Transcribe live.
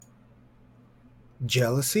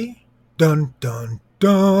Jealousy? Dun dun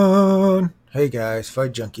dun! Hey guys,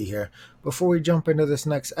 Fight Junkie here. Before we jump into this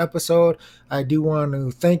next episode, I do want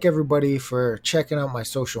to thank everybody for checking out my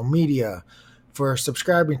social media, for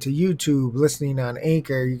subscribing to YouTube, listening on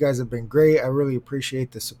Anchor. You guys have been great. I really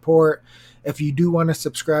appreciate the support. If you do want to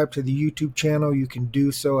subscribe to the YouTube channel, you can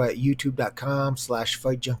do so at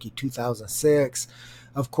youtube.com/FightJunkie2006.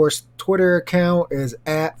 Of course, Twitter account is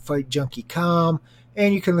at FightJunkieCom,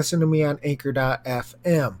 and you can listen to me on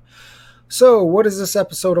anchor.fm. So, what is this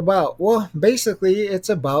episode about? Well, basically, it's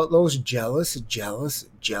about those jealous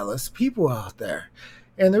people out there.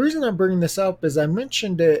 And the reason I'm bringing this up is I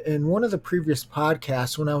mentioned it in one of the previous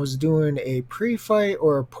podcasts when I was doing a pre fight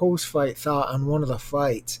or a post fight thought on one of the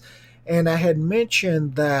fights. And I had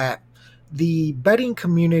mentioned that the betting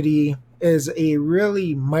community is a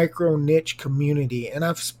really micro niche community. And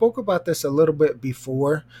I've spoke about this a little bit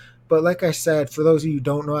before. But like I said, for those of you who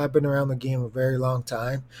don't know, I've been around the game a very long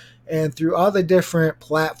time. And through all the different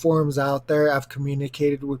platforms out there, I've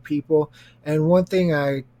communicated with people. And one thing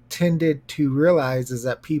I tended to realize is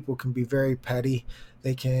that people can be very petty.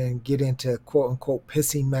 They can get into quote unquote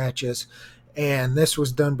pissing matches. And this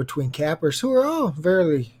was done between cappers who are all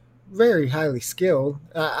very highly skilled.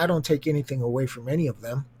 I don't take anything away from any of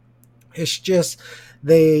them. It's just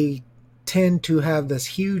they tend to have this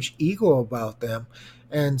huge ego about them.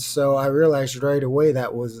 And so I realized right away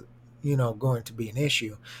that was, going to be an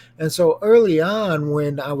issue. And so early on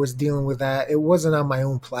when I was dealing with that, it wasn't on my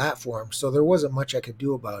own platform. So there wasn't much I could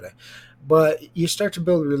do about it. But you start to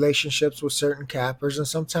build relationships with certain cappers, and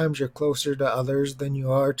sometimes you're closer to others than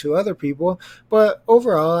you are to other people. But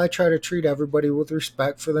overall, I try to treat everybody with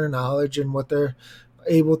respect for their knowledge and what they're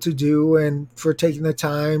able to do, and for taking the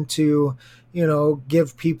time to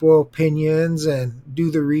give people opinions and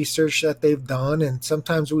do the research that they've done. And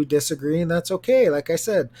sometimes we disagree, and that's okay. Like I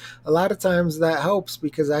said, a lot of times that helps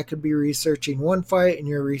because I could be researching one fight and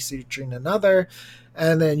you're researching another.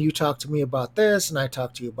 And then you talk to me about this and I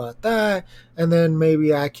talk to you about that. And then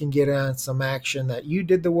maybe I can get on some action that you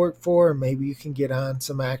did the work for, and maybe you can get on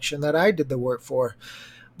some action that I did the work for.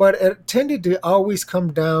 But it tended to always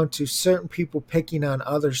come down to certain people picking on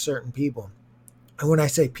other certain people. And when I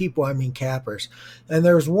say people, I mean cappers. And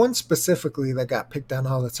there was one specifically that got picked on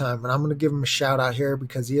all the time. And I'm going to give him a shout out here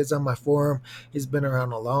because he is on my forum. He's been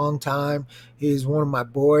around a long time. He's one of my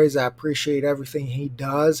boys. I appreciate everything he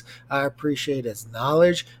does. I appreciate his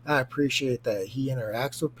knowledge. I appreciate that he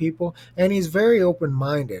interacts with people. And he's very open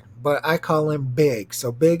minded. But I call him Big.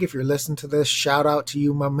 So, Big, if you're listening to this, shout out to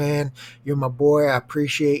you, my man. You're my boy. I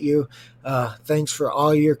appreciate you. Thanks for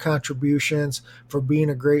all your contributions, for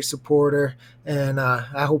being a great supporter, and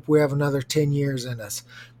I hope we have another 10 years in us.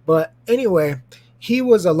 But anyway, he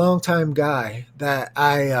was a longtime guy that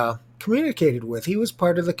I communicated with. He was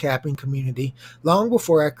part of the capping community long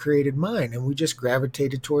before I created mine, and we just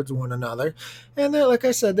gravitated towards one another. And then, like I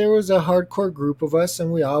said, there was a hardcore group of us,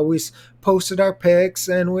 and we always posted our picks,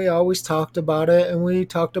 and we always talked about it, and we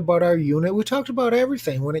talked about our unit. We talked about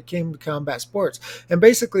everything when it came to combat sports. And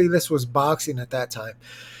basically, this was boxing at that time.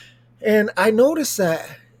 And I noticed that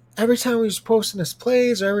every time he was posting his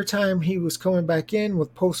plays, or every time he was coming back in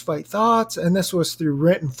with post-fight thoughts, and this was through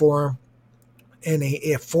written form in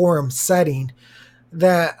a forum setting,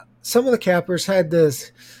 that some of the cappers had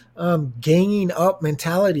this ganging up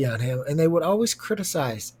mentality on him, and they would always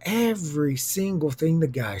criticize every single thing the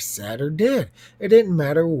guy said or did. It didn't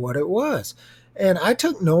matter what it was. And I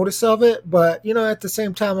took notice of it, but, at the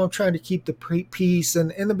same time, I'm trying to keep the peace.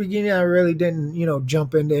 And in the beginning, I really didn't,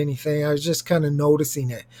 jump into anything. I was just kind of noticing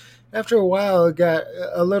it. After a while, it got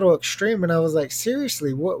a little extreme, and I was like,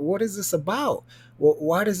 seriously, what is this about?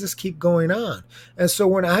 Why does this keep going on? And so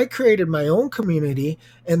when I created my own community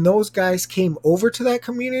and those guys came over to that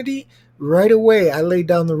community, right away I laid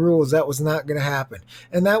down the rules that was not going to happen.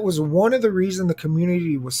 And that was one of the reasons the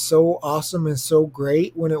community was so awesome and so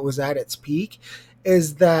great when it was at its peak,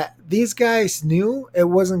 is that these guys knew it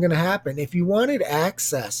wasn't going to happen. If you wanted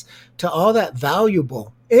access to all that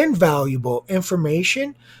invaluable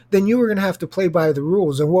information, then you were going to have to play by the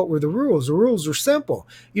rules. And what were the rules? The rules were simple.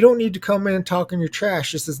 You don't need to come in talking your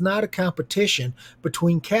trash. This is not a competition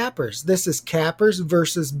between cappers. This is cappers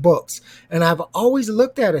versus books. And I've always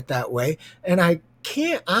looked at it that way. And I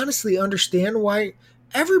can't honestly understand why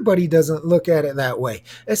everybody doesn't look at it that way.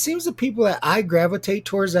 It seems the people that I gravitate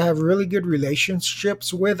towards, that have really good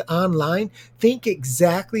relationships with online, think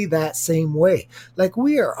exactly that same way. Like,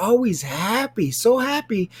 we are always happy, so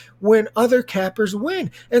happy when other cappers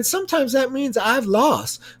win. And sometimes that means I've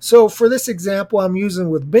lost. So for this example I'm using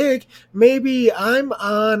with Big, maybe I'm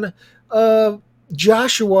on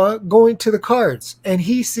Joshua going to the cards and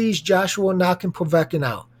he sees Joshua knocking Povetkin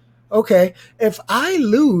out. Okay, if I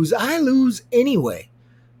lose anyway.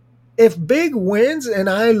 If Big wins and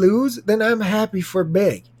I lose, then I'm happy for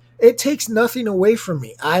Big. It takes nothing away from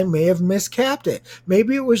me. I may have miscapped it.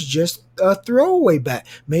 Maybe it was just a throwaway bet.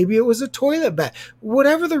 Maybe it was a toilet bet.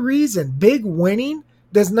 Whatever the reason, Big winning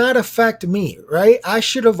does not affect me, right? I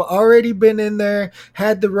should have already been in there,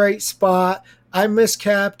 had the right spot. I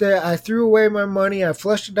miscapped it. I threw away my money. I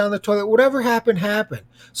flushed it down the toilet. Whatever happened, happened.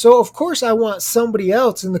 So, of course, I want somebody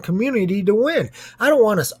else in the community to win. I don't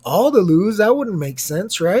want us all to lose. That wouldn't make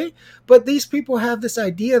sense, right? But these people have this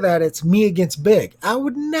idea that it's me against Big. I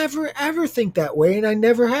would never, ever think that way, and I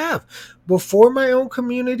never have. Before my own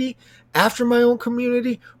community, after my own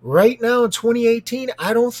community, right now in 2018,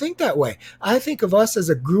 I don't think that way. I think of us as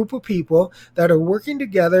a group of people that are working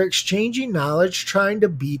together, exchanging knowledge, trying to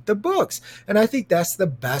beat the books. And I think that's the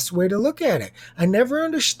best way to look at it. I never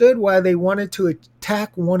understood why they wanted to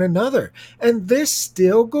attack one another. And this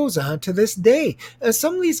still goes on to this day. And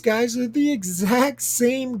some of these guys are the exact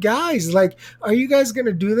same guys. Like, are you guys going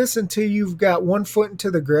to do this until you've got one foot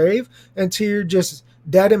into the grave? Until you're just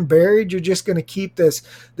dead and buried? You're just going to keep this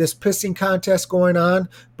pissing contest going on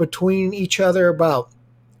between each other about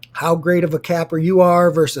how great of a capper you are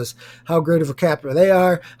versus how great of a capper they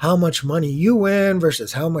are, how much money you win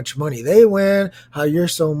versus how much money they win, how you're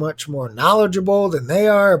so much more knowledgeable than they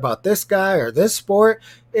are about this guy or this sport.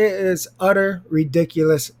 It is utter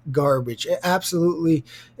ridiculous garbage. It absolutely,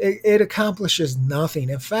 it accomplishes nothing.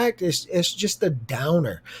 In fact, it's just a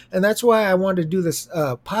downer. And that's why I wanted to do this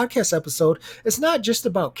podcast episode. It's not just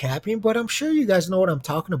about capping, but I'm sure you guys know what I'm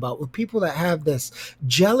talking about with people that have this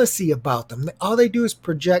jealousy about them. All they do is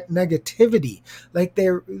project negativity. Like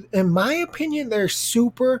in my opinion, they're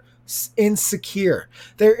super insecure.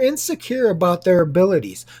 They're insecure about their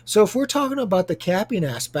abilities. So if we're talking about the capping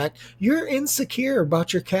aspect, you're insecure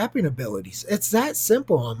about your capping abilities. It's that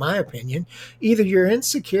simple, in my opinion. Either you're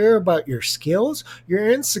insecure about your skills, you're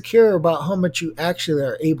insecure about how much you actually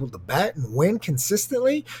are able to bet and win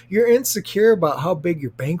consistently, you're insecure about how big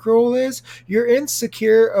your bankroll is, you're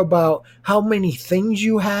insecure about how many things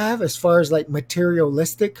you have as far as like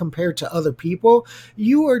materialistic compared to other people.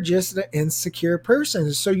 You are just an insecure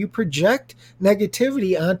person. So you project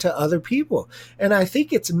negativity onto other people. And I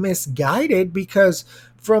think it's misguided because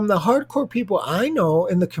from the hardcore people I know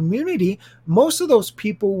in the community, most of those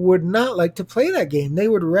people would not like to play that game. They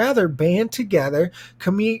would rather band together,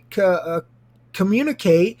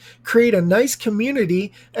 communicate, create a nice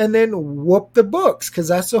community, and then whoop the books, because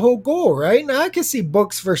that's the whole goal, right? Now, I can see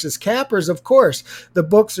books versus cappers, of course. The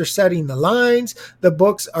books are setting the lines. The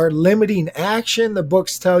books are limiting action. The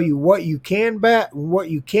books tell you what you can bet and what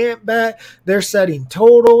you can't bet. They're setting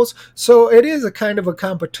totals. So it is a kind of a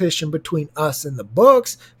competition between us and the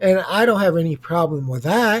books, and I don't have any problem with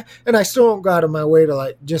that. And I still don't go out of my way to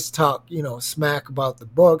like just talk, smack about the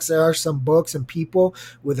books. There are some books and people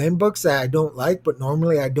within books that I don't like, but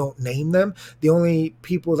normally I don't name them. The only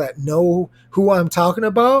people that know who I'm talking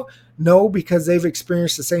about know because they've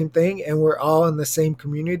experienced the same thing and we're all in the same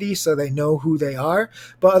community, so they know who they are.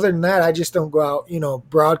 But other than that, I just don't go out,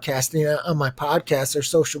 broadcasting on my podcast or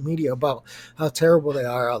social media about how terrible they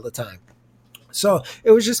are all the time. So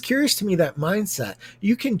it was just curious to me, that mindset.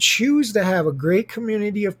 You can choose to have a great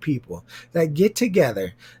community of people that get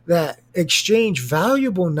together, that exchange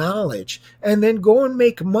valuable knowledge, and then go and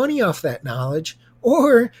make money off that knowledge.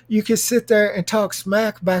 Or you can sit there and talk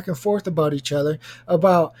smack back and forth about each other,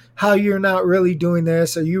 about how you're not really doing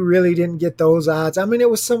this or you really didn't get those odds. I mean, it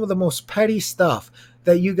was some of the most petty stuff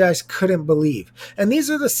that you guys couldn't believe. And these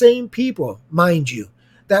are the same people, mind you,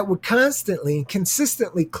 that would constantly and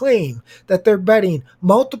consistently claim that they're betting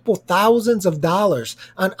multiple thousands of dollars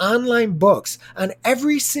on online books on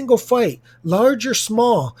every single fight, large or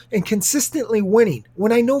small, and consistently winning,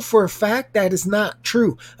 when I know for a fact that is not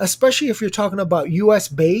true, especially if you're talking about US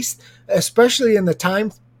based, especially in the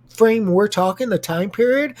time frame we're talking, the time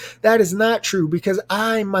period. That is not true, because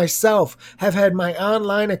I myself have had my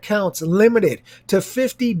online accounts limited to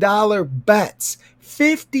 $50 bets.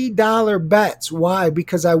 $50 bets. Why?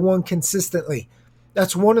 Because I won consistently.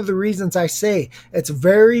 That's one of the reasons I say it's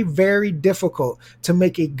very, very difficult to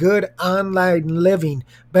make a good online living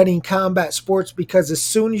betting combat sports, because as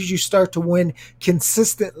soon as you start to win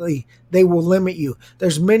consistently, they will limit you.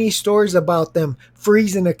 There's many stories about them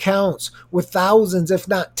freezing accounts with thousands, if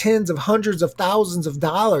not tens of hundreds of thousands of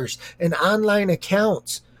dollars in online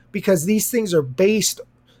accounts, because these things are based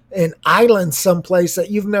in islands someplace that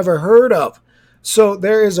you've never heard of. So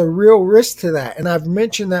there is a real risk to that. And I've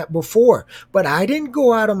mentioned that before, but I didn't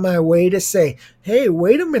go out of my way to say, hey,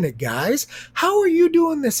 wait a minute, guys. How are you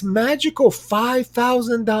doing this magical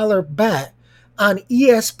 $5,000 bet on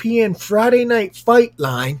ESPN Friday Night Fight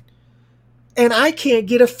Line and I can't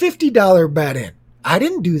get a $50 bet in? I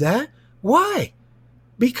didn't do that. Why?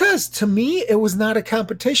 Because to me, it was not a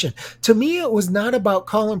competition. To me, it was not about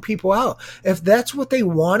calling people out. If that's what they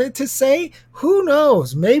wanted to say, who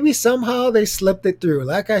knows? Maybe somehow they slipped it through.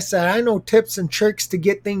 Like I said, I know tips and tricks to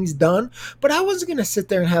get things done, but I wasn't going to sit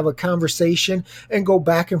there and have a conversation and go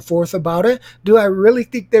back and forth about it. Do I really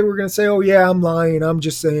think they were going to say, oh yeah, I'm lying, I'm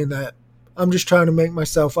just saying that, I'm just trying to make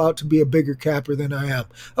myself out to be a bigger capper than I am?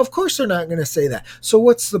 Of course they're not going to say that. So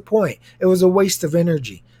what's the point? It was a waste of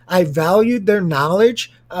energy. I valued their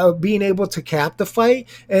knowledge of being able to cap the fight.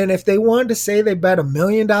 And if they wanted to say they bet $1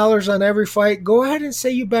 million on every fight, go ahead and say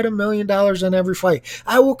you bet $1 million on every fight.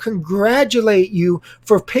 I will congratulate you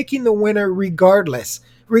for picking the winner regardless.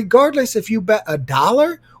 Regardless if you bet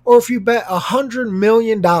 $1 or if you bet $100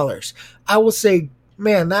 million. I will say,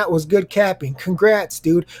 man, that was good capping. Congrats,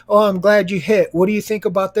 dude. Oh, I'm glad you hit. What do you think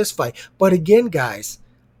about this fight? But again, guys,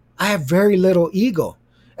 I have very little ego.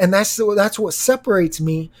 And that's what separates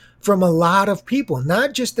me from a lot of people,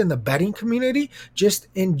 not just in the betting community, just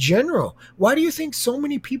in general. Why do you think so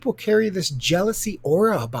many people carry this jealousy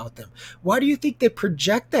aura about them? Why do you think they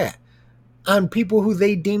project that on people who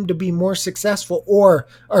they deem to be more successful or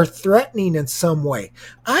are threatening in some way?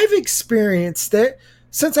 I've experienced it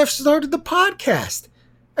since I've started the podcast.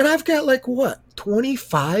 And I've got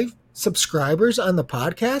 25 subscribers on the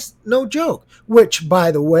podcast. No joke. Which, by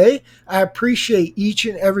the way, I appreciate each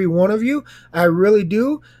and every one of you. I really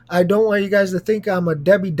do. I don't want you guys to think I'm a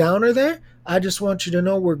Debbie Downer there. I just want you to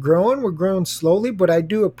know we're growing slowly, but I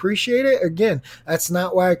do appreciate it. Again, that's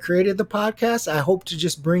not why I created the podcast. I hope to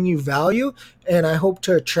just bring you value, and I hope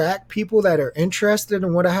to attract people that are interested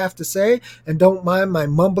in what I have to say and don't mind my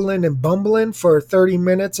mumbling and bumbling for 30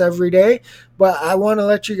 minutes every day. But I want to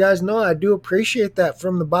let you guys know I do appreciate that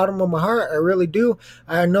from the bottom of my heart. I really do.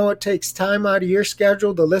 I know it takes time out of your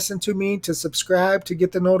schedule to listen to me, to subscribe, to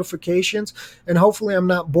get the notifications, and hopefully I'm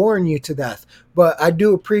not boring you to death. But I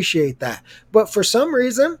do appreciate that. But for some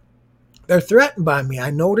reason, they're threatened by me. I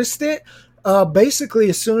noticed it basically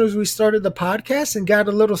as soon as we started the podcast and got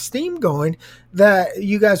a little steam going, that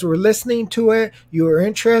you guys were listening to it, you were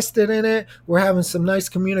interested in it. We're having some nice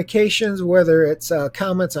communications, whether it's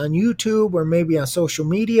comments on YouTube or maybe on social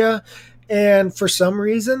media. And for some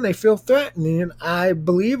reason, they feel threatened. And I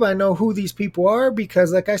believe I know who these people are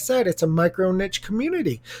because, like I said, it's a micro niche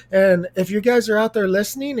community. And if you guys are out there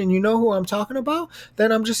listening and you know who I'm talking about,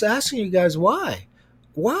 then I'm just asking you guys why.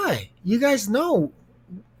 Why? You guys know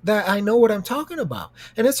that I know what I'm talking about.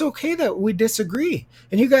 And it's okay that we disagree.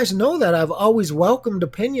 And you guys know that I've always welcomed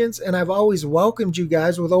opinions and I've always welcomed you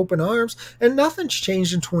guys with open arms, and nothing's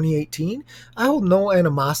changed in 2018. I hold no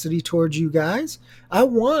animosity towards you guys. I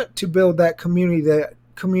want to build that community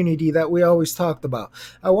that we always talked about.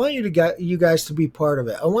 I want you guys to be part of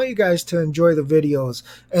it. I want you guys to enjoy the videos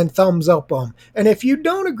and thumbs up them. And if you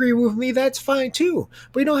don't agree with me, that's fine too.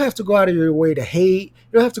 But you don't have to go out of your way to hate.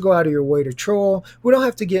 You don't have to go out of your way to troll. We don't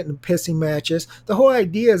have to get in pissing matches. The whole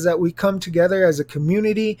idea is that we come together as a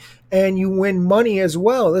community and you win money as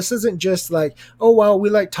well. This isn't just like, oh, well, we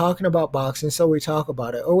like talking about boxing, so we talk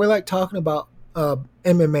about it. Or we like talking about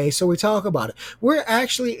MMA, so we talk about it. We're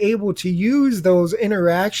actually able to use those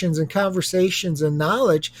interactions and conversations and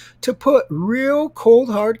knowledge to put real cold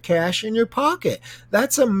hard cash in your pocket.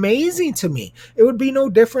 That's amazing to me. It would be no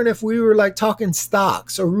different if we were like talking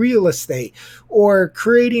stocks or real estate or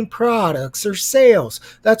creating products or sales.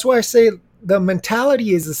 That's why I say the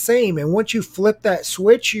mentality is the same. And once you flip that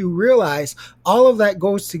switch, you realize all of that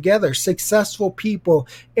goes together. Successful people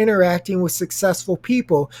interacting with successful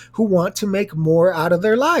people who want to make more out of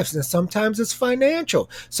their lives. And sometimes it's financial.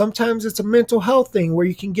 Sometimes it's a mental health thing where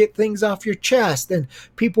you can get things off your chest and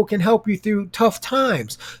people can help you through tough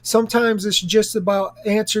times. Sometimes it's just about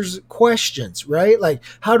answers questions, right? Like,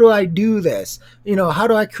 how do I do this? How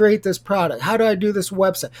do I create this product? How do I do this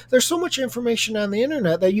website? There's so much information on the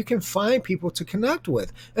internet that you can find people to connect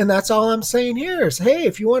with. And that's all I'm saying here is, hey,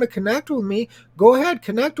 if you want to connect with me, go ahead,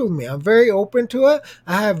 connect with me. I'm very open to it.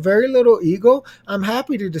 I have very little ego. I'm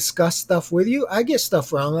happy to discuss stuff with you. I get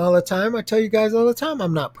stuff wrong all the time. I tell you guys all the time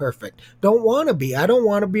I'm not perfect. Don't want to be. I don't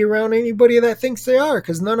want to be around anybody that thinks they are,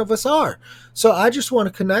 because none of us are. So I just want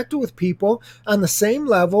to connect with people on the same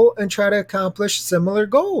level and try to accomplish similar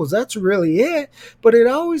goals. That's really it. But it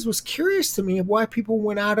always was curious to me why people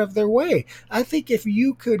went out of their way. I think if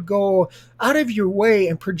you could go out of your way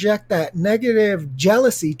and project that negative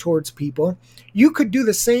jealousy towards people, You could do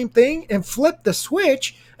the same thing and flip the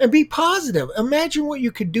switch and be positive. Imagine what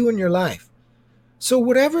you could do in your life. So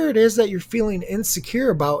whatever it is that you're feeling insecure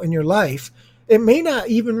about in your life, it may not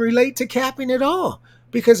even relate to capping at all.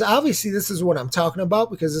 Because obviously this is what I'm talking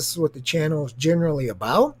about, because this is what the channel is generally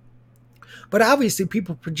about. But obviously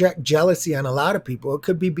people project jealousy on a lot of people. It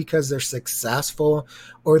could be because they're successful,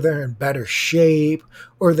 or they're in better shape,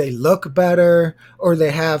 or they look better, or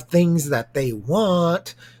they have things that they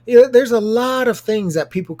want. There's a lot of things that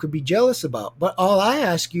people could be jealous about. But all I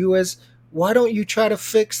ask you is, why don't you try to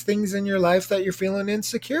fix things in your life that you're feeling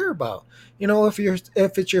insecure about?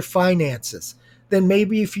 If it's your finances, then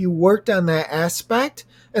maybe if you worked on that aspect,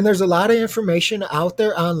 and there's a lot of information out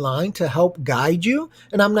there online to help guide you.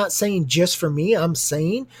 And I'm not saying just for me. I'm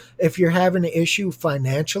saying if you're having an issue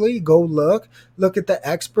financially, go look at the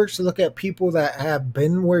experts, look at people that have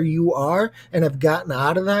been where you are and have gotten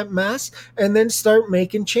out of that mess, and then start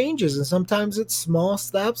making changes. And sometimes it's small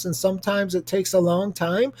steps, and sometimes it takes a long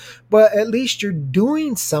time, but at least you're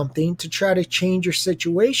doing something to try to change your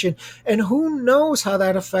situation. And who knows how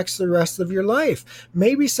that affects the rest of your life?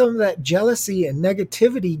 Maybe some of that jealousy and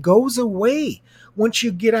negativity goes away once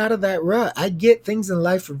you get out of that rut. I get things in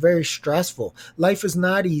life are very stressful. Life is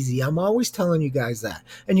not easy. I'm always telling you guys that.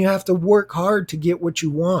 And you have to work hard to get what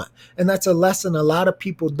you want. And that's a lesson a lot of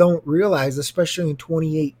people don't realize, especially in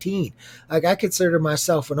 2018. Like, I consider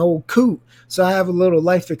myself an old coot, so I have a little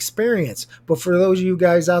life experience. But for those of you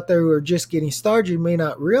guys out there who are just getting started, you may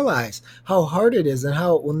not realize how hard it is and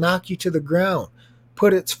how it will knock you to the ground,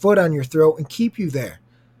 put its foot on your throat, and keep you there.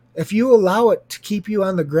 If you allow it to keep you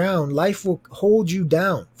on the ground, life will hold you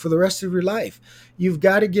down for the rest of your life. You've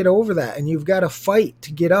got to get over that, and you've got to fight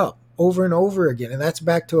to get up over and over again. And that's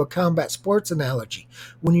back to a combat sports analogy.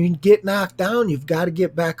 When you get knocked down, you've got to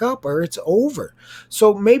get back up or it's over.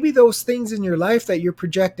 So maybe those things in your life that you're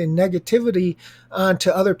projecting negativity onto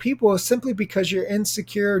other people is simply because you're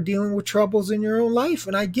insecure or dealing with troubles in your own life.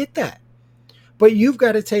 And I get that. But you've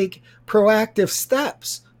got to take proactive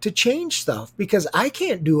steps to change stuff, because I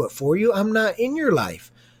can't do it for you. I'm not in your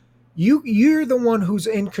life. You're the one who's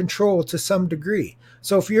in control to some degree.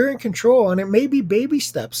 So if you're in control, and it may be baby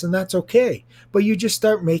steps, and that's okay, but you just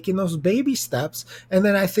start making those baby steps. And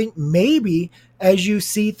then I think maybe as you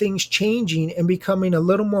see things changing and becoming a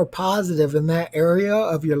little more positive in that area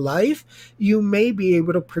of your life, you may be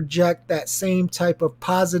able to project that same type of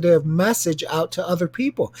positive message out to other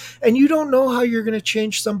people. And you don't know how you're going to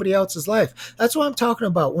change somebody else's life. That's what I'm talking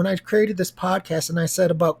about when I created this podcast and I said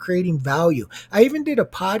about creating value. I even did a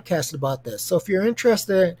podcast about this. So if you're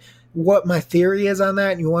interested what my theory is on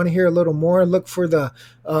that and you want to hear a little more, look for the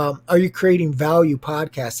Are You Creating Value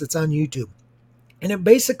podcast. It's on YouTube. And it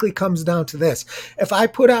basically comes down to this. If I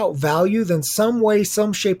put out value, then some way,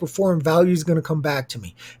 some shape or form, value is going to come back to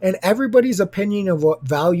me. And everybody's opinion of what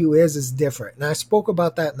value is different. And I spoke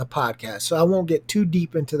about that in the podcast, so I won't get too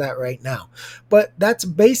deep into that right now. But that's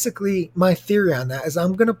basically my theory on that, is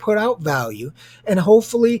I'm going to put out value, and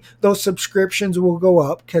hopefully those subscriptions will go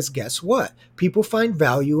up, because guess what? People find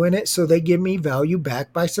value in it, so they give me value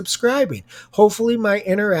back by subscribing. Hopefully my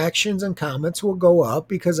interactions and comments will go up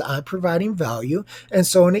because I'm providing value. And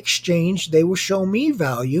so in exchange, they will show me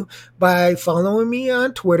value by following me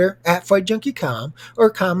on Twitter at FightJunkieCom,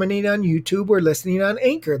 or commenting on YouTube, or listening on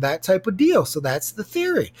Anchor, that type of deal. So that's the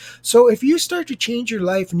theory. So if you start to change your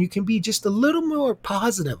life and you can be just a little more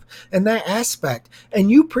positive in that aspect,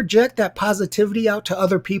 and you project that positivity out to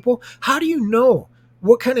other people, how do you know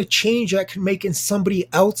what kind of change that can make in somebody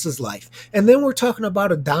else's life? And then we're talking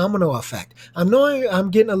about a domino effect. I know I'm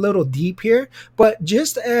getting a little deep here, but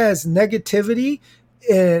just as negativity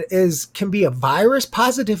can be a virus,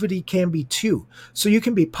 positivity can be too. So you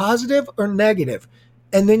can be positive or negative,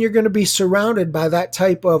 and then you're going to be surrounded by that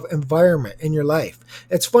type of environment in your life.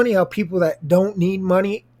 It's funny how people that don't need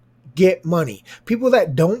money get money. People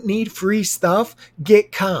that don't need free stuff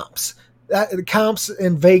get comps. Comps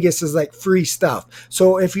in Vegas is like free stuff.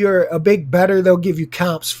 So if you're a big bettor, they'll give you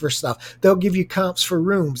comps for stuff. They'll give you comps for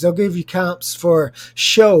rooms. They'll give you comps for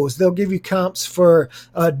shows. They'll give you comps for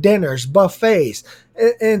dinners, buffets.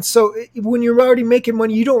 And so when you're already making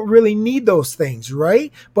money, you don't really need those things,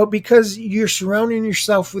 right? But because you're surrounding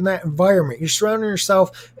yourself with that environment, you're surrounding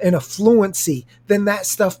yourself in affluency, then that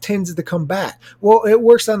stuff tends to come back. Well, it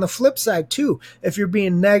works on the flip side too. If you're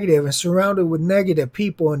being negative and surrounded with negative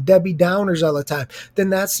people and Debbie Downers all the time, then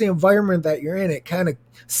that's the environment that you're in. It kind of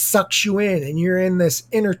sucks you in, and you're in this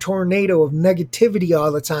inner tornado of negativity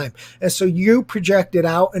all the time. And so you project it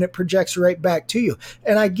out and it projects right back to you.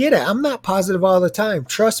 And I get it. I'm not positive all the time.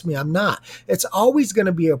 Trust me, I'm not. It's always going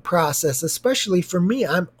to be a process, especially for me.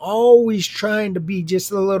 I'm always trying to be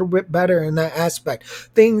just a little bit better in that aspect.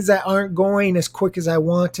 Things that aren't going as quick as I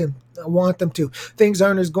want them to. Things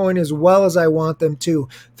aren't going as well as I want them to.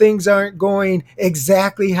 Things aren't going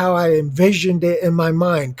exactly how I envisioned it in my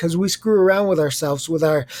mind, because we screw around with ourselves with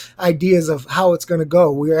our ideas of how it's going to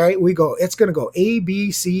go. We go, it's going to go A,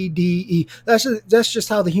 B, C, D, E. That's just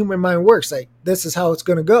how the human mind works. Like, this is how it's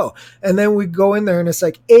going to go. And then we go in there and it's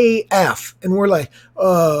like A, F. And we're like,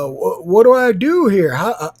 what do I do here?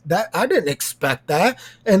 I didn't expect that.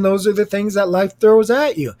 And those are the things that life throws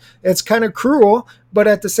at you. It's kind of cruel, but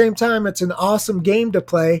at the same time, it's an awesome game to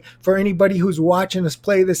play for anybody who's watching us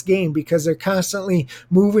play this game, because they're constantly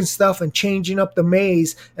moving stuff and changing up the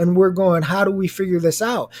maze. And we're going, how do we figure this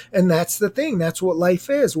out? And that's the thing. That's what life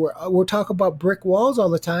is. We're talking about brick walls all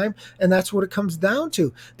the time. And that's what it comes down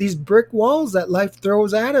to. These brick walls that life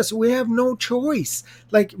throws at us, we have no choice.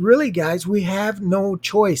 Like, really, guys, we have no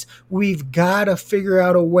choice. We've got to figure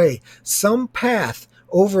out a way, some path,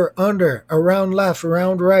 over, under, around left,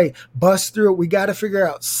 around right, bust through it. We got to figure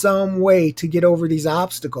out some way to get over these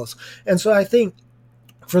obstacles. And so I think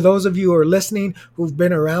for those of you who are listening, who've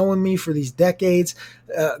been around with me for these decades,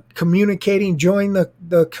 communicating, join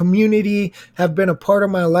the community, have been a part of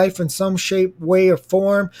my life in some shape, way, or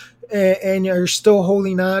form, and you're still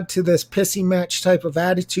holding on to this pissy match type of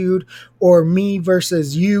attitude, or me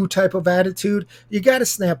versus you type of attitude, you got to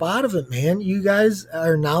snap out of it, man. You guys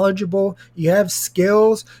are knowledgeable. You have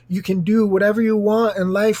skills. You can do whatever you want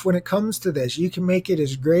in life when it comes to this. You can make it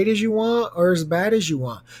as great as you want or as bad as you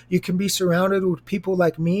want. You can be surrounded with people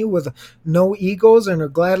like me with no egos, and will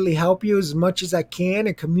gladly help you as much as I can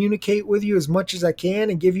and communicate with you as much as I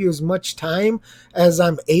can and give you as much time as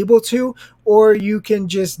I'm able to. Or you can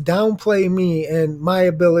just downplay me and my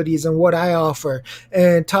abilities and what I offer,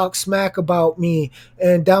 and talk smack about me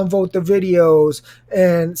and downvote the videos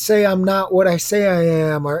and say I'm not what I say I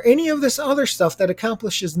am, or any of this other stuff that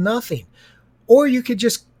accomplishes nothing. Or you could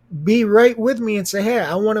just be right with me and say, hey,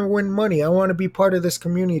 I want to win money. I want to be part of this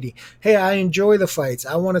community. Hey, I enjoy the fights.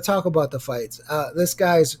 I want to talk about the fights. This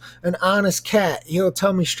guy's an honest cat. He'll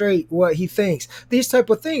tell me straight what he thinks. These type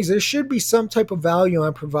of things. There should be some type of value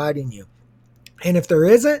I'm providing you. And if there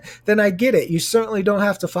isn't, then I get it. You certainly don't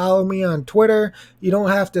have to follow me on Twitter. You don't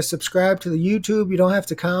have to subscribe to the YouTube. You don't have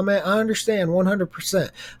to comment. I understand 100%.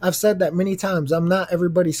 I've said that many times. I'm not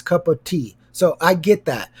everybody's cup of tea. So I get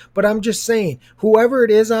that. But I'm just saying, whoever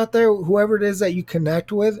it is out there, whoever it is that you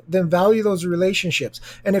connect with, then value those relationships.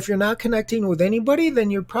 And if you're not connecting with anybody,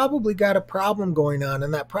 then you probably got a problem going on.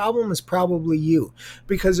 And that problem is probably you.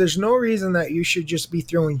 Because there's no reason that you should just be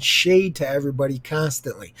throwing shade to everybody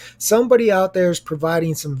constantly. Somebody out there is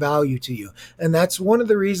providing some value to you. And that's one of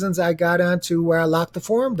the reasons I got onto where I locked the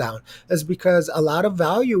forum down, is because a lot of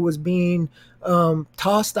value was being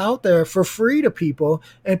tossed out there for free to people,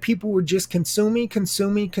 and people were just consuming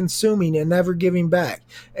and never giving back.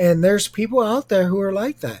 And there's people out there who are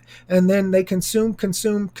like that, and then they consume,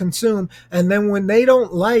 and then when they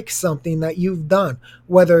don't like something that you've done,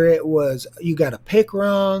 whether it was you got a pick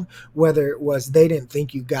wrong, whether it was they didn't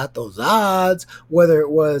think you got those odds, whether it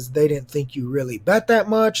was they didn't think you really bet that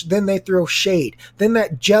much, then they throw shade. Then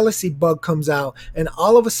that jealousy bug comes out, and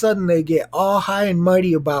all of a sudden they get all high and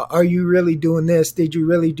mighty about, are you really doing this? Did you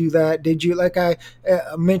really do that? Did you, like I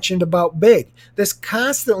mentioned about Big? This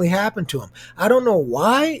constantly happened to him. I don't know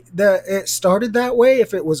why it started that way,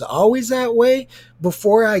 if it was always that way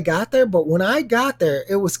before I got there, but when I got there,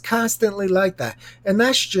 it was constantly like that. And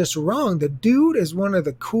that's just wrong. The dude is one of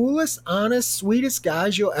the coolest, honest, sweetest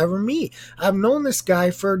guys you'll ever meet. I've known this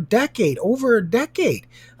guy for over a decade.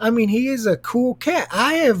 I mean, he is a cool cat.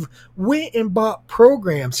 I have went and bought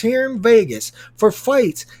programs here in Vegas for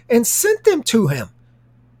fights and sent them to him.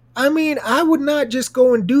 I mean, I would not just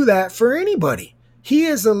go and do that for anybody. He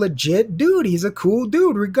is a legit dude. He's a cool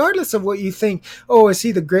dude, regardless of what you think. Oh, is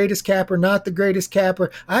he the greatest capper, not the greatest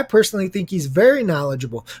capper? I personally think he's very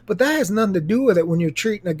knowledgeable, but that has nothing to do with it when you're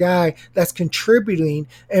treating a guy that's contributing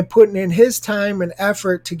and putting in his time and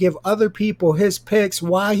effort to give other people his picks,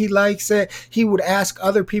 why he likes it. He would ask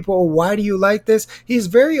other people, oh, why do you like this? He's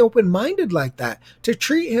very open-minded like that. To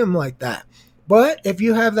treat him like that. But if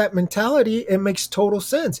you have that mentality, it makes total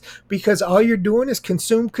sense, because all you're doing is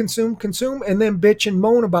consume, consume, consume, and then bitch and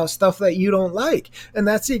moan about stuff that you don't like. And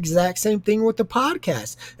that's the exact same thing with the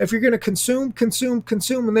podcast. If you're going to consume, consume,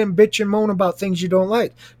 consume, and then bitch and moan about things you don't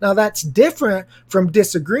like. Now, that's different from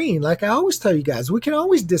disagreeing. Like I always tell you guys, we can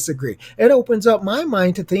always disagree. It opens up my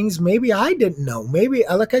mind to things maybe I didn't know. Maybe,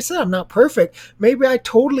 like I said, I'm not perfect. Maybe I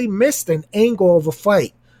totally missed an angle of a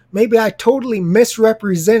fight. Maybe I totally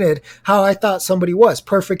misrepresented how I thought somebody was.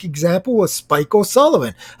 Perfect example was Spike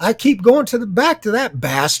O'Sullivan. I keep going back to that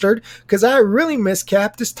bastard because I really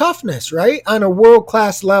miscapped his toughness, right? On a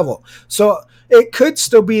world-class level. So it could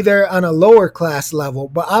still be there on a lower class level,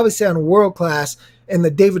 but obviously on a world class in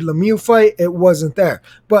the David Lemieux fight, it wasn't there.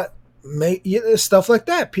 But stuff like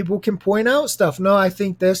that, people can point out stuff. No, I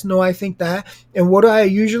think this. No, I think that. And what do I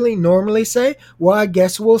normally say? Well, I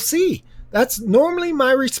guess we'll see. That's normally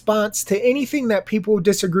my response to anything that people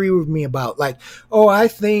disagree with me about. Like, oh, I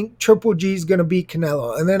think Triple G is going to beat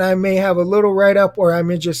Canelo. And then I may have a little write-up, or I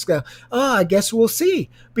may just go, oh, I guess we'll see.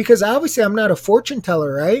 Because obviously I'm not a fortune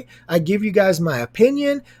teller, right? I give you guys my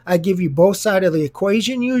opinion. I give you both sides of the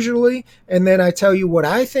equation usually. And then I tell you what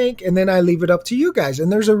I think. And then I leave it up to you guys. And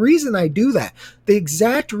there's a reason I do that. The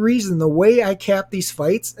exact reason, the way I cap these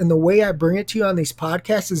fights and the way I bring it to you on these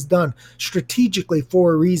podcasts is done strategically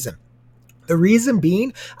for a reason. The reason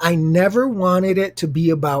being, I never wanted it to be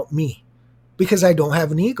about me because I don't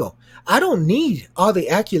have an ego. I don't need all the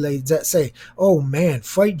accolades that say, oh man,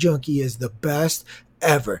 Fight Junkie is the best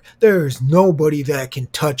ever. There's nobody that can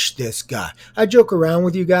touch this guy. I joke around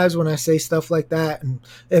with you guys when I say stuff like that. And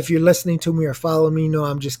if you're listening to me or following me, no,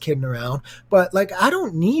 I'm just kidding around. But like, I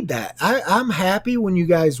don't need that. I'm happy when you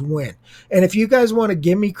guys win. And if you guys want to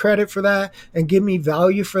give me credit for that and give me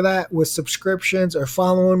value for that with subscriptions or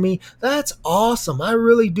following me, that's awesome. I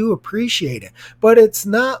really do appreciate it. But it's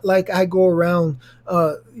not like I go around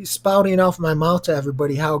spouting off my mouth to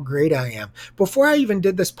everybody how great I am. Before I even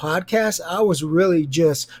did this podcast, I was really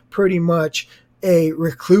just pretty much a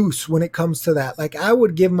recluse when it comes to that. Like, I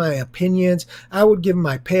would give my opinions, I would give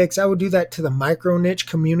my picks, I would do that to the micro niche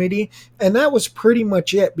community, and that was pretty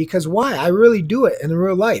much it. Because why? I really do it in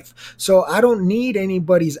real life, so I don't need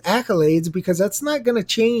anybody's accolades, because that's not going to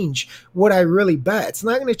change what I really bet. It's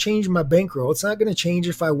not going to change my bankroll. It's not going to change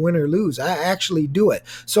if I win or lose. I actually do it.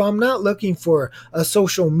 So I'm not looking for a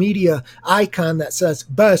social media icon that says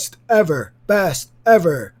best ever, best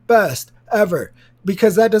ever, best ever,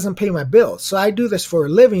 because that doesn't pay my bills. So I do this for a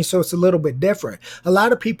living, so it's a little bit different. A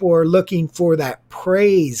lot of people are looking for that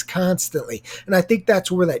praise constantly. And I think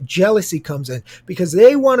that's where that jealousy comes in, because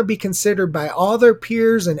they want to be considered by all their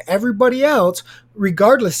peers and everybody else,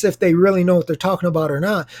 regardless if they really know what they're talking about or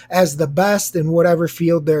not, as the best in whatever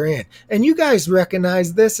field they're in. And you guys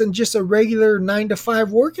recognize this in just a regular 9-to-5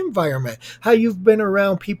 work environment, how you've been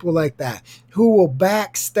around people like that who will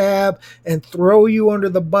backstab and throw you under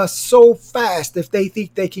the bus so fast if they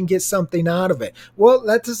think they can get something out of it. Well,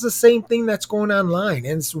 that's the same thing that's going online,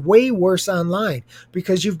 and it's way worse online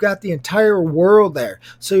because you've got the entire world there.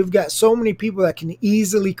 So you've got so many people that can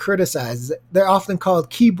easily criticize. They're often called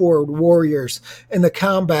keyboard warriors in the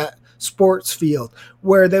combat sports field,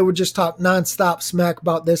 where they would just talk nonstop smack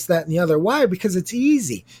about this, that, and the other. Why? Because it's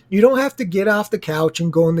easy. You don't have to get off the couch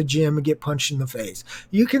and go in the gym and get punched in the face.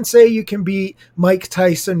 You can say you can beat Mike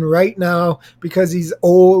Tyson right now because he's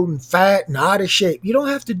old and fat and out of shape. You don't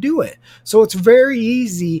have to do it. So it's very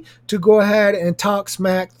easy to go ahead and talk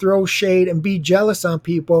smack, throw shade, and be jealous on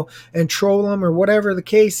people and troll them or whatever the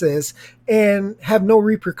case is, and have no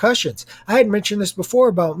repercussions. I had mentioned this before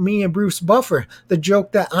about me and Bruce Buffer, the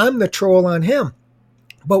joke that I'm the troll on him.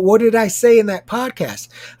 But what did I say in that podcast?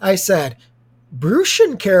 I said, Bruce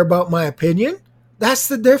shouldn't care about my opinion. That's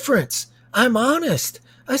the difference. I'm honest.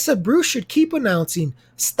 I said Bruce should keep announcing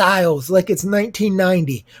styles like it's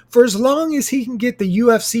 1990 for as long as he can get the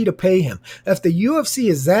UFC to pay him. If the UFC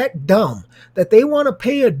is that dumb that they want to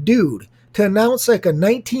pay a dude to announce like a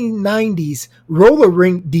 1990s roller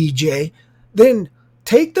rink DJ, then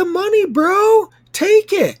take the money, bro.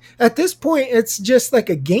 Take it. At this point, it's just like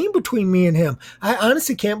a game between me and him. I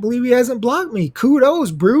honestly can't believe he hasn't blocked me.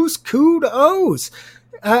 Kudos, Bruce. Kudos.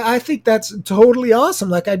 I think that's totally awesome.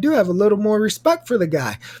 Like, I do have a little more respect for the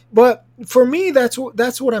guy. But for me, that's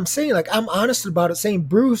what I'm saying. Like, I'm honest about it, saying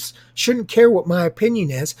Bruce shouldn't care what my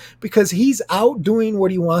opinion is because he's out doing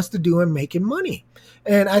what he wants to do and making money.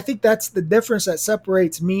 And I think that's the difference that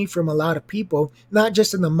separates me from a lot of people, not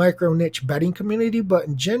just in the micro niche betting community, but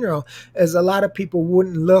in general, as a lot of people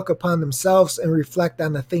wouldn't look upon themselves and reflect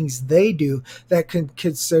on the things they do that can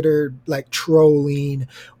consider like trolling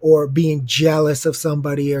or being jealous of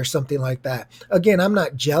somebody or something like that. Again, I'm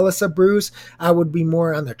not jealous of Bruce. I would be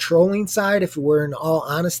more on the trolling side if we're in all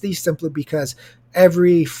honesty, simply because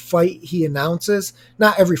every fight he announces,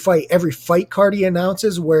 not every fight card he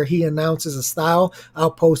announces where he announces a style,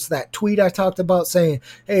 I'll post that tweet I talked about saying,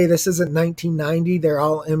 hey, this isn't 1990, they're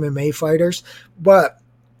all MMA fighters. But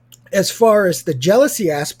as far as the jealousy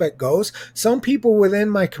aspect goes, some people within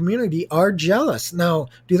my community are jealous. Now,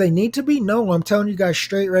 do they need to be? No, I'm telling you guys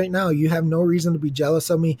straight right now, you have no reason to be jealous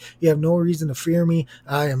of me. You have no reason to fear me.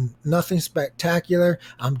 I am nothing spectacular.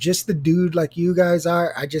 I'm just the dude like you guys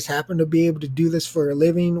are. I just happen to be able to do this for a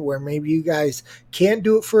living where maybe you guys can't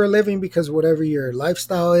do it for a living because whatever your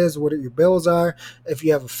lifestyle is, what your bills are, if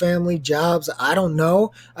you have a family, jobs, I don't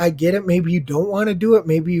know. I get it. Maybe you don't want to do it.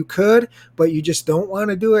 Maybe you could, but you just don't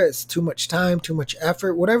want to do it. It's too much time, too much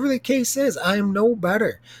effort. Whatever the case is, I am no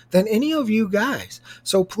better than any of you guys.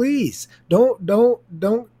 So please don't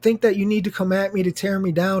think that you need to come at me to tear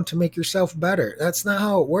me down to make yourself better. That's not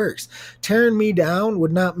how it works. Tearing me down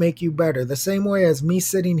would not make you better. The same way as me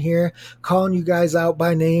sitting here calling you guys out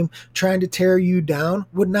by name, trying to tear you down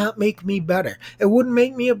would not make me better. It wouldn't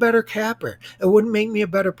make me a better capper. It wouldn't make me a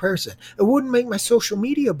better person. It wouldn't make my social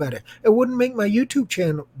media better. It wouldn't make my YouTube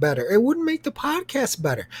channel better. It wouldn't make the podcast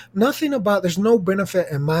better. There's no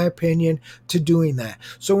benefit, in my opinion, to doing that.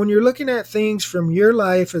 So when you're looking at things from your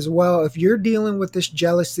life as well, if you're dealing with this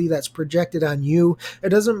jealousy that's projected on you, it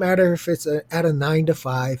doesn't matter if it's at a 9 to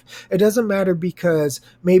 5. It doesn't matter because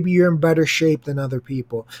maybe you're in better shape than other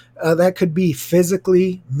people. That could be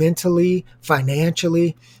physically, mentally,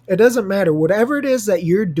 financially. It doesn't matter. Whatever it is that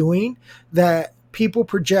you're doing that people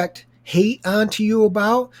project hate onto you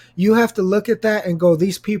about, you have to look at that and go,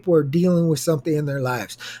 these people are dealing with something in their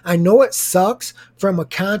lives. I know it sucks from a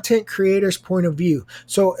content creator's point of view.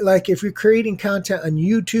 So like if you're creating content on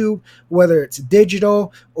YouTube, whether it's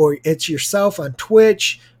digital or it's yourself on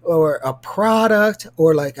Twitch or a product,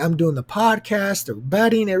 or like I'm doing the podcast or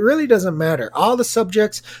betting, it really doesn't matter. All the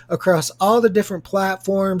subjects across all the different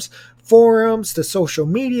platforms, forums to social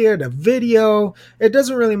media to video, it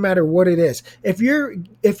doesn't really matter what it is. If you're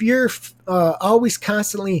always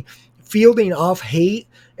constantly fielding off hate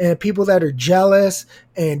and people that are jealous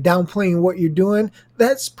and downplaying what you're doing,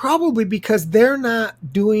 that's probably because they're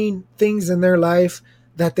not doing things in their life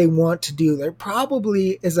that they want to do. There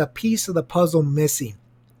probably is a piece of the puzzle missing.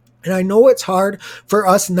 And I know it's hard for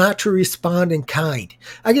us not to respond in kind.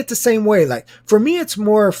 I get the same way. Like, for me, it's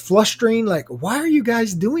more frustrating. Like, why are you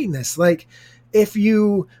guys doing this? Like, if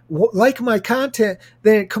you like my content,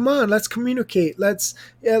 then come on, let's communicate. Let's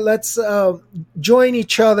join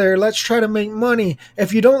each other. Let's try to make money.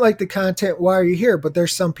 If you don't like the content, why are you here? But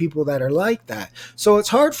there's some people that are like that. So it's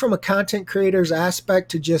hard from a content creator's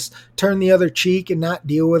aspect to just turn the other cheek and not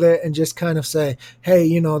deal with it and just kind of say, hey,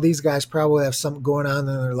 these guys probably have something going on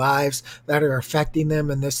in their lives that are affecting them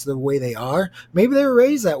and this is the way they are. Maybe they were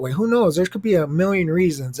raised that way. Who knows? There could be a million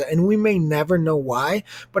reasons and we may never know why.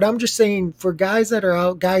 But I'm just saying, for guys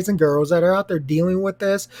and girls that are out there dealing with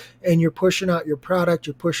this, and you're pushing out your product,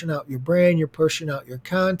 you're pushing out your brand, you're pushing out your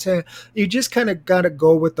content, you just kind of got to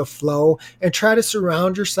go with the flow and try to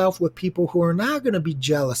surround yourself with people who are not going to be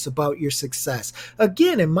jealous about your success.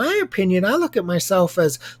 Again, in my opinion, I look at myself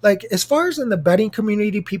as, like, as far as in the betting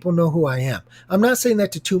community, people know who I am. I'm not saying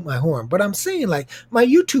that to toot my horn, but I'm saying, like, my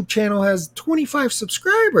YouTube channel has 25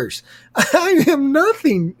 subscribers. I am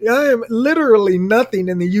nothing. I am literally nothing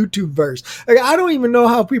in the YouTube verse. Like, I don't even know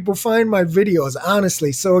how people find my videos,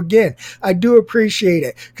 honestly. So again, I do appreciate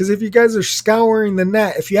it, because if you guys are scouring the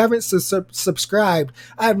net, if you haven't subscribed,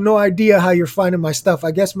 I have no idea how you're finding my stuff.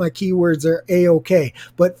 I guess my keywords are A-OK.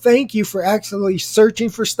 But thank you for actually searching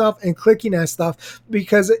for stuff and clicking on stuff,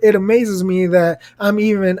 because it amazes me that I'm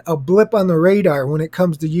even a blip on the radar when it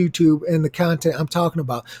comes to YouTube and the content I'm talking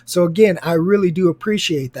about. So again, I really do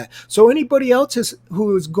appreciate that. So anybody else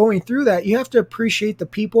who is going through that, you have to appreciate the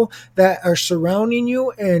people that are surrounding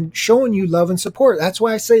you and showing you love and support. That's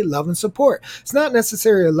why I say love and support. It's not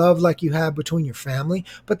necessarily a love like you have between your family,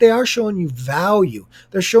 but they are showing you value.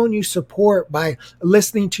 They're showing you support by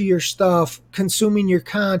listening to your stuff, consuming your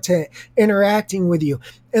content, interacting with you.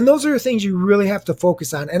 And those are the things you really have to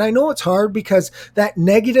focus on. And I know it's hard because that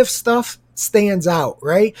negative stuff stands out,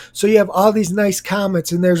 right? So you have all these nice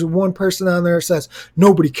comments, and there's one person on there that says,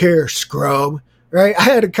 "Nobody cares, scrub." Right? I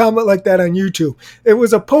had a comment like that on YouTube. It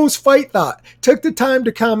was a post-fight thought. Took the time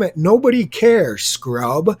to comment, "Nobody cares,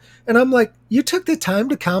 scrub." And I'm like, you took the time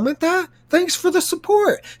to comment that? Thanks for the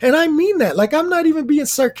support. And I mean that. Like, I'm not even being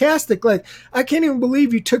sarcastic. Like, I can't even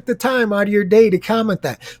believe you took the time out of your day to comment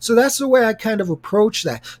that. So that's the way I kind of approach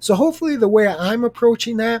that. So hopefully the way I'm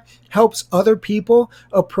approaching that helps other people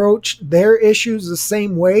approach their issues the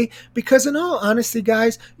same way. Because in all honesty,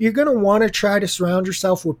 guys, you're going to want to try to surround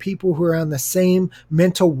yourself with people who are on the same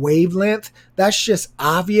mental wavelength. That's just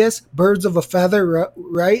obvious. Birds of a feather,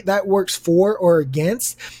 right? That works for or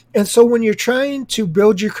against. And so when you're trying to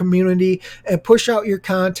build your community and push out your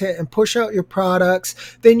content and push out your products,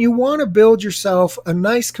 then you want to build yourself a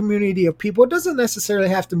nice community of people. It doesn't necessarily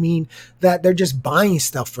have to mean that they're just buying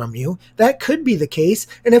stuff from you. That could be the case.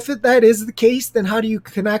 And if that is the case, then how do you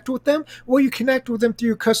connect with them? Well, you connect with them through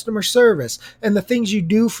your customer service and the things you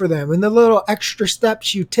do for them and the little extra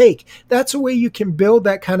steps you take. That's a way you can build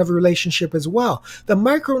that kind of relationship as well. The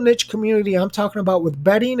micro niche community I'm talking about with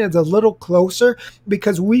betting is a little closer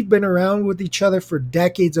because we've been around with each other for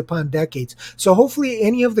decades upon decades. So hopefully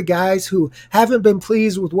any of the guys who haven't been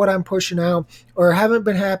pleased with what I'm pushing out or haven't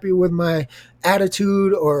been happy with my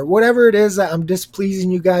attitude or whatever it is that I'm displeasing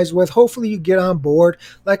you guys with, hopefully you get on board.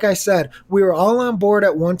 Like I said, we were all on board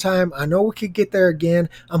at one time. I know we could get there again.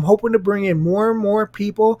 I'm hoping to bring in more and more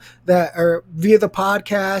people that are via the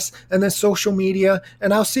podcast and then social media,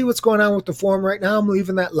 and I'll see what's going on with the forum. Right now I'm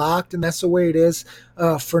leaving that locked, and that's the way it is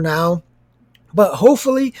for now. But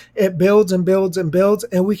hopefully it builds and builds and builds,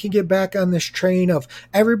 and we can get back on this train of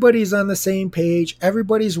everybody's on the same page,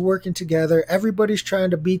 everybody's working together, everybody's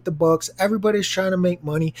trying to beat the books, everybody's trying to make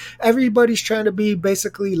money, everybody's trying to be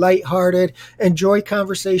basically lighthearted, enjoy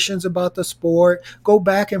conversations about the sport, go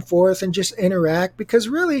back and forth and just interact. Because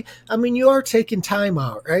really, I mean, you are taking time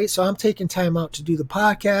out, right? So I'm taking time out to do the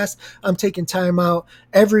podcast. I'm taking time out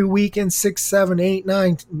every weekend, 6, 7, 8,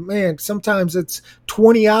 9, man, sometimes it's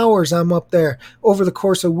 20 hours I'm up there over the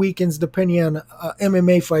course of weekends, depending on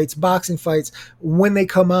MMA fights, boxing fights, when they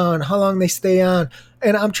come on, how long they stay on.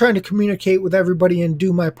 And I'm trying to communicate with everybody and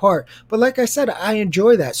do my part. But like I said, I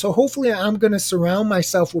enjoy that. So hopefully I'm going to surround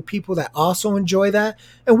myself with people that also enjoy that.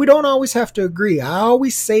 And we don't always have to agree. I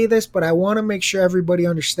always say this, but I want to make sure everybody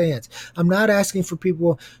understands. I'm not asking for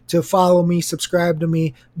people to follow me, subscribe to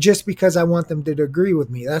me, just because I want them to agree with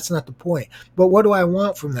me. That's not the point. But what do I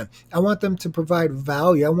want from them? I want them to provide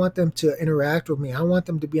value. I want them to interact with me. I want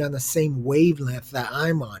them to be on the same wavelength that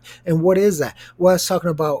I'm on. And what is that? Well, I was talking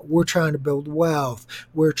about we're trying to build wealth.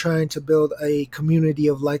 We're trying to build a community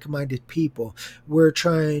of like-minded people. We're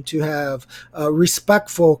trying to have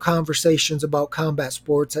respectful conversations about combat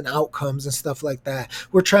sports and outcomes and stuff like that.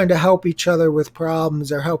 We're trying to help each other with problems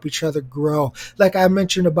or help each other grow. Like I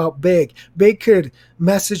mentioned about Big. Big could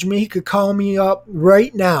message me. He could call me up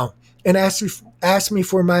right now and ask me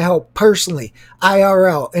for my help personally,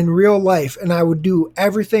 IRL, in real life, and I would do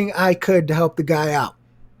everything I could to help the guy out.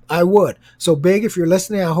 I would. So Big, if you're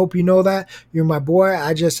listening, I hope you know that. You're my boy.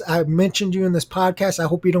 I mentioned you in this podcast. I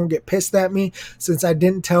hope you don't get pissed at me since I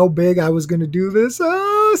didn't tell Big I was going to do this.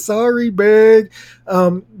 Oh, sorry, Big.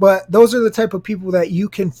 But those are the type of people that you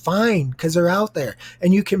can find because they're out there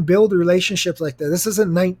and you can build relationships like that. This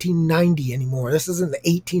isn't 1990 anymore. This isn't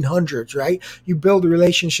the 1800s, right? You build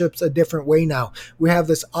relationships a different way now. We have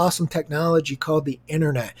this awesome technology called the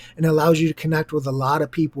internet, and it allows you to connect with a lot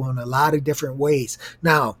of people in a lot of different ways.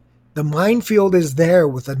 Now, the minefield is there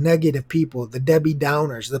with the negative people, the Debbie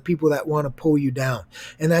Downers, the people that want to pull you down.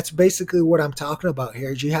 And that's basically what I'm talking about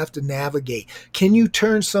here is you have to navigate. Can you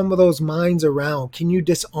turn some of those minds around? Can you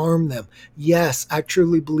disarm them? Yes, I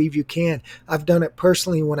truly believe you can. I've done it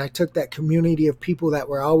personally when I took that community of people that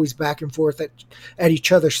were always back and forth at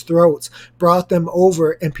each other's throats, brought them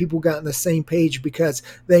over, and people got on the same page because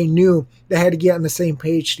they knew they had to get on the same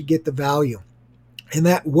page to get the value. And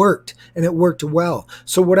that worked, and it worked well.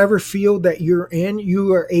 So whatever field that you're in,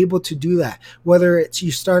 you are able to do that. Whether it's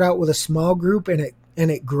you start out with a small group and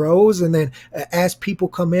it grows, and then as people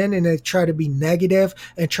come in and they try to be negative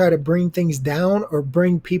and try to bring things down or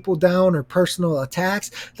bring people down or personal attacks,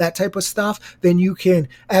 that type of stuff, then you can,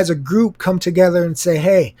 as a group, come together and say,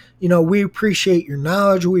 hey, we appreciate your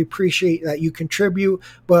knowledge. We appreciate that you contribute,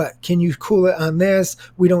 but can you cool it on this?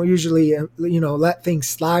 We don't usually, let things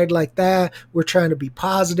slide like that. We're trying to be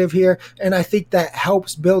positive here. And I think that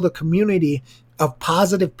helps build a community of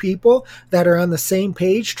positive people that are on the same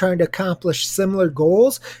page trying to accomplish similar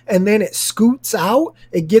goals, and then it scoots out,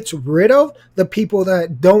 it gets rid of the people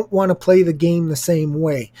that don't want to play the game the same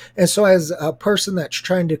way. And so as a person that's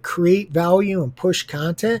trying to create value and push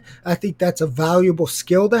content, I think that's a valuable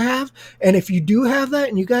skill to have. And if you do have that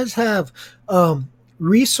and you guys have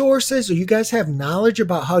resources or you guys have knowledge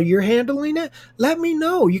about how you're handling it, let me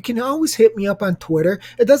know. You can always hit me up on Twitter.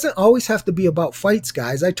 It doesn't always have to be about fights,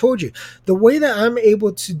 guys. I told you, the way that I'm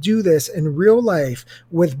able to do this in real life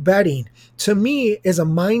with betting, to me, is a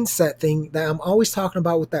mindset thing that I'm always talking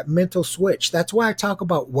about with that mental switch. That's why I talk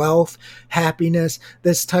about wealth, happiness,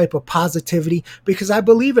 this type of positivity, because I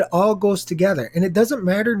believe it all goes together. And it doesn't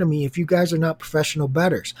matter to me if you guys are not professional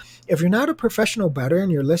bettors. If you're not a professional bettor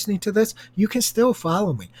and you're listening to this, you can still follow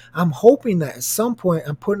me. I'm hoping that at some point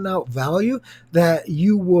I'm putting out value that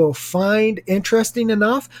you will find interesting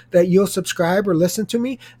enough that you'll subscribe or listen to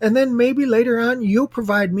me. And then maybe later on, you'll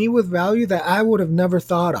provide me with value that I would have never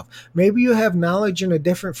thought of. Maybe you have knowledge in a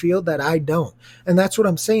different field that I don't. And that's what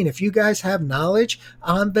I'm saying. If you guys have knowledge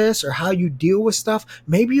on this or how you deal with stuff,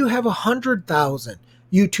 maybe you have 100,000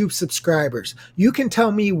 YouTube subscribers. You can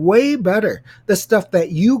tell me way better the stuff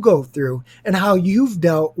that you go through and how you've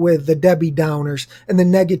dealt with the Debbie Downers and the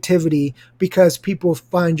negativity because people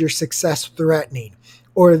find your success threatening,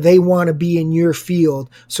 or they want to be in your field,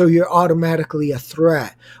 so you're automatically a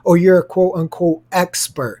threat, or you're a quote unquote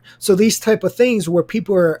expert. So these type of things where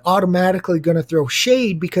people are automatically going to throw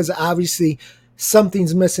shade because obviously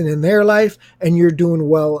something's missing in their life and you're doing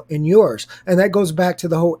well in yours. And that goes back to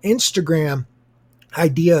the whole Instagram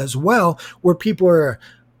idea as well, where people are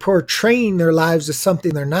portraying their lives as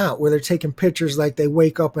something they're not, where they're taking pictures like they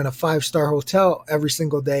wake up in a 5-star hotel every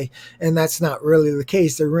single day, and that's not really the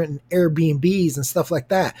case. They're renting Airbnbs and stuff like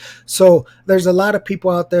that. So there's a lot of people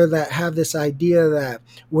out there that have this idea that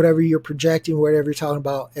whatever you're projecting, whatever you're talking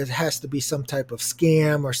about, it has to be some type of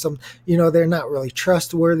scam or some, they're not really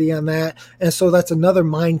trustworthy on that. And so that's another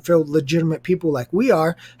minefield legitimate people like we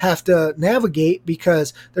are have to navigate,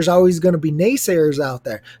 because there's always going to be naysayers out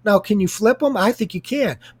there. Now, can you flip them? I think you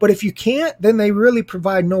can. But if you can't, then they really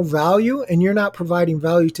provide no value and you're not providing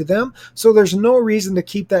value to them. So there's no reason to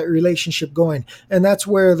keep that relationship going. And that's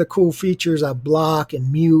where the cool features of block and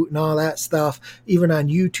mute and all that stuff, even on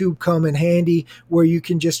YouTube, come in handy, where you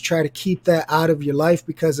can just try to keep that out of your life,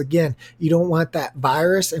 because again, you don't want that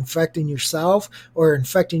virus infecting yourself or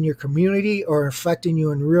infecting your community or infecting you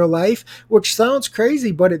in real life, which sounds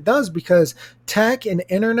crazy, but it does, because tech and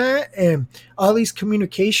internet and all these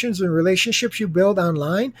communications and relationships you build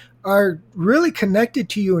online are really connected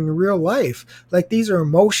to you in real life. Like, these are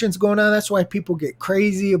emotions going on. That's why people get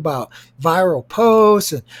crazy about viral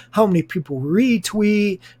posts and how many people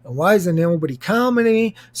retweet and why isn't nobody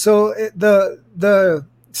commenting. So the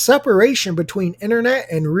separation between internet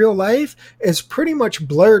and real life is pretty much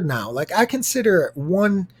blurred now. Like, I consider it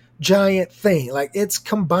one giant thing. Like, it's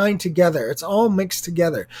combined together. It's all mixed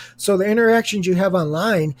together. So the interactions you have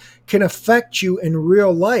online can affect you in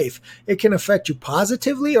real life. It can affect you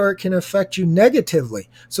positively or it can affect you negatively.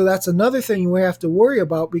 So that's another thing we have to worry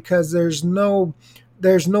about, because there's no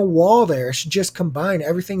wall there. It's just combined.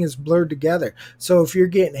 Everything is blurred together. So if you're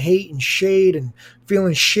getting hate and shade and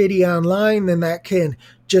feeling shitty online, then that can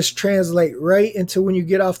just translate right into when you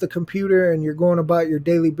get off the computer and you're going about your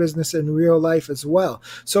daily business in real life as well.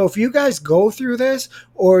 So if you guys go through this,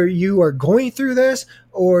 or you are going through this,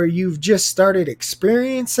 or you've just started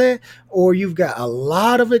experiencing it, or you've got a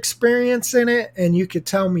lot of experience in it and you could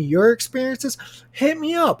tell me your experiences, hit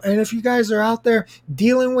me up. And if you guys are out there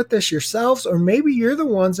dealing with this yourselves, or maybe you're the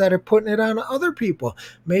ones that are putting it on other people,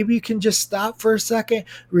 maybe you can just stop for a second,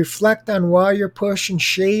 reflect on why you're pushing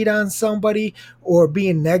shade on somebody or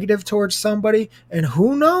being negative towards somebody, and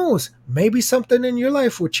who knows, maybe something in your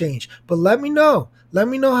life will change. But let me know. Let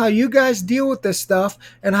me know how you guys deal with this stuff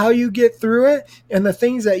and how you get through it, and the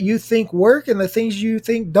things that you think work and the things you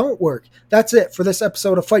think don't work. That's it for this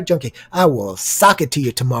episode of Fight Junkie. I will sock it to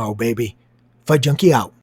you tomorrow, baby. Fight Junkie out.